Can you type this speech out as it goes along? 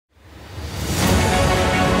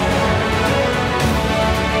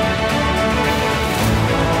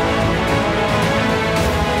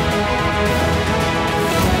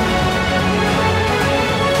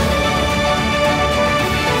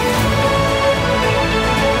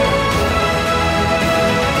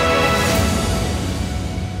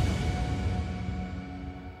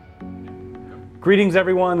Greetings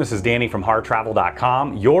everyone, this is Danny from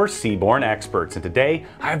HarrTravel.com, your Seabourn experts, and today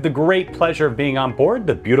I have the great pleasure of being on board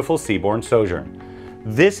the beautiful Seabourn Sojourn.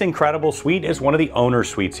 This incredible suite is one of the owner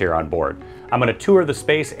suites here on board. I'm going to tour the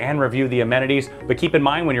space and review the amenities, but keep in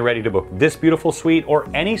mind when you're ready to book this beautiful suite or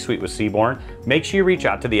any suite with Seabourn, make sure you reach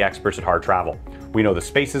out to the experts at Harr Travel. We know the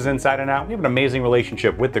spaces inside and out, we have an amazing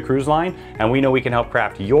relationship with the cruise line, and we know we can help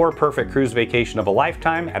craft your perfect cruise vacation of a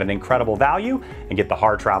lifetime at an incredible value and get the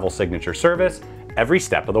Harr Travel signature service every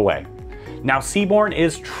step of the way. Now, Seabourn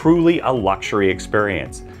is truly a luxury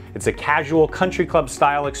experience. It's a casual country club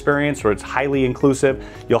style experience where it's highly inclusive.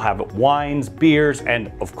 You'll have wines, beers,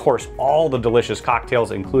 and of course, all the delicious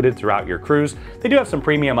cocktails included throughout your cruise. They do have some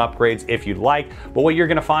premium upgrades if you'd like, but what you're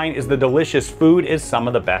gonna find is the delicious food is some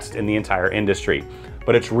of the best in the entire industry.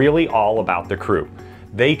 But it's really all about the crew.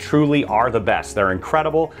 They truly are the best. They're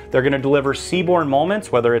incredible. They're gonna deliver Seabourn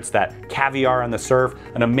moments, whether it's that caviar on the surf,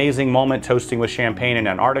 an amazing moment toasting with champagne in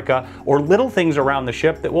Antarctica, or little things around the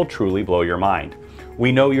ship that will truly blow your mind.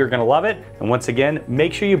 We know you're gonna love it, and once again,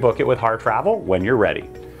 make sure you book it with Harr Travel when you're ready.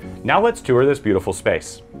 Now let's tour this beautiful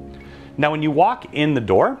space. Now when you walk in the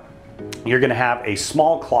door, you're gonna have a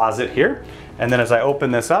small closet here, and then as I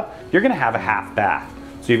open this up, you're gonna have a half bath.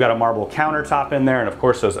 So you've got a marble countertop in there, and of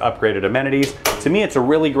course those upgraded amenities. To me, it's a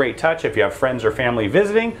really great touch if you have friends or family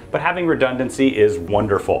visiting, but having redundancy is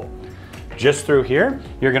wonderful. Just through here,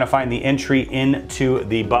 you're gonna find the entry into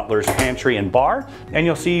the butler's pantry and bar, and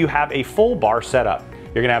you'll see you have a full bar setup.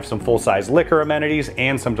 You're gonna have some full-size liquor amenities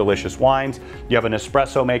and some delicious wines. You have an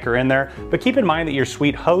espresso maker in there, but keep in mind that your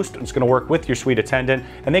suite host is gonna work with your suite attendant,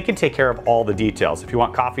 and they can take care of all the details. If you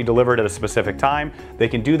want coffee delivered at a specific time, they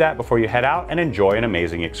can do that before you head out and enjoy an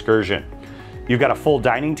amazing excursion. You've got a full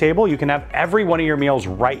dining table. You can have every one of your meals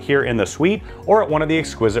right here in the suite or at one of the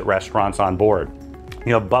exquisite restaurants on board.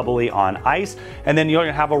 You have bubbly on ice, and then you're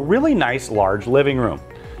gonna have a really nice large living room.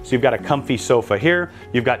 So you've got a comfy sofa here,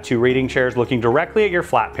 you've got two reading chairs looking directly at your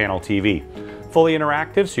flat panel TV. Fully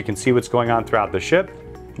interactive so you can see what's going on throughout the ship,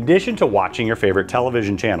 in addition to watching your favorite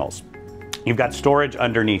television channels. You've got storage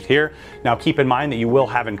underneath here. Now keep in mind that you will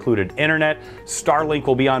have included internet. Starlink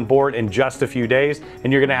will be on board in just a few days,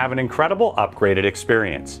 and you're gonna have an incredible upgraded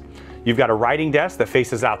experience. You've got a writing desk that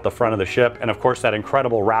faces out the front of the ship, and of course that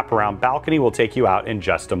incredible wraparound balcony will take you out in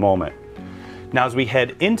just a moment. Now as we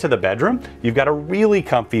head into the bedroom, you've got a really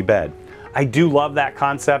comfy bed. I do love that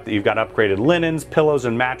concept that you've got upgraded linens, pillows,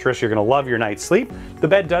 and mattress. You're gonna love your night's sleep. The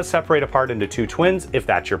bed does separate apart into two twins if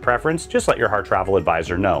that's your preference. Just let your Harr Travel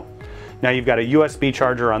advisor know. Now you've got a USB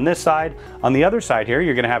charger on this side. On the other side here,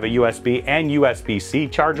 you're gonna have a USB and USB-C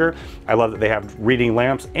charger. I love that they have reading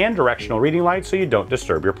lamps and directional reading lights so you don't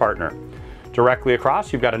disturb your partner. Directly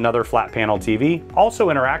across, you've got another flat panel TV, also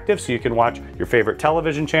interactive so you can watch your favorite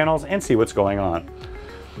television channels and see what's going on.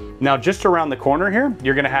 Now just around the corner here,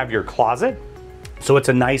 you're gonna have your closet. So it's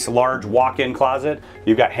a nice large walk-in closet.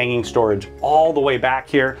 You've got hanging storage all the way back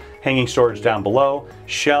here, hanging storage down below,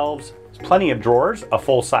 shelves, plenty of drawers, a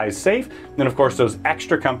full-size safe, and then of course those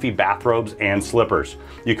extra comfy bathrobes and slippers.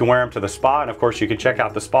 You can wear them to the spa, and of course you can check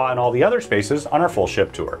out the spa and all the other spaces on our full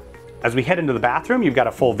ship tour. As we head into the bathroom, you've got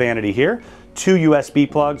a full vanity here, two USB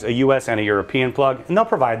plugs, a US and a European plug, and they'll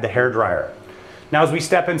provide the hair dryer. Now as we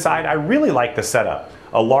step inside, I really like the setup.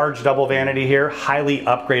 A large double vanity here, highly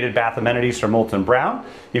upgraded bath amenities from Molton Brown.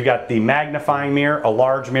 You've got the magnifying mirror, a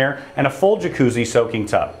large mirror, and a full jacuzzi soaking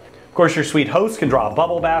tub. Of course, your suite host can draw a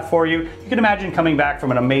bubble bath for you. You can imagine coming back from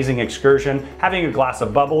an amazing excursion, having a glass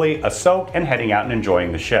of bubbly, a soak, and heading out and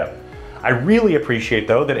enjoying the ship. I really appreciate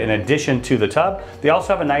though that in addition to the tub, they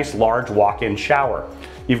also have a nice large walk-in shower.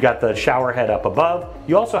 You've got the shower head up above.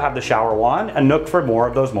 You also have the shower wand, a nook for more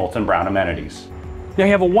of those Molton Brown amenities. Now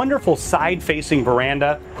you have a wonderful side-facing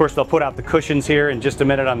veranda. Of course, they'll put out the cushions here in just a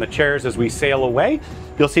minute on the chairs as we sail away.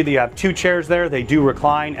 You'll see that you have two chairs there. They do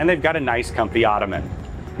recline, and they've got a nice comfy ottoman.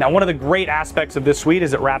 Now one of the great aspects of this suite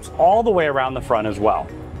is it wraps all the way around the front as well.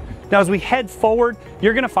 Now as we head forward,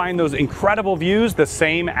 you're gonna find those incredible views the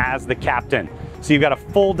same as the captain. So you've got a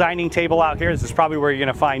full dining table out here. This is probably where you're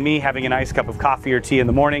gonna find me having a nice cup of coffee or tea in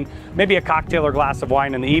the morning, maybe a cocktail or glass of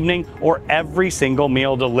wine in the evening, or every single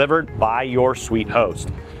meal delivered by your suite host.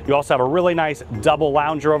 You also have a really nice double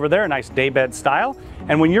lounger over there, a nice daybed style.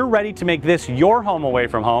 And when you're ready to make this your home away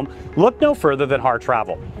from home, look no further than Harr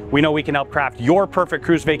Travel. We know we can help craft your perfect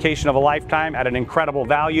cruise vacation of a lifetime at an incredible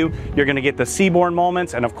value. You're gonna get the Seabourn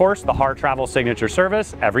moments and of course the Harr Travel signature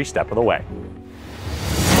service every step of the way.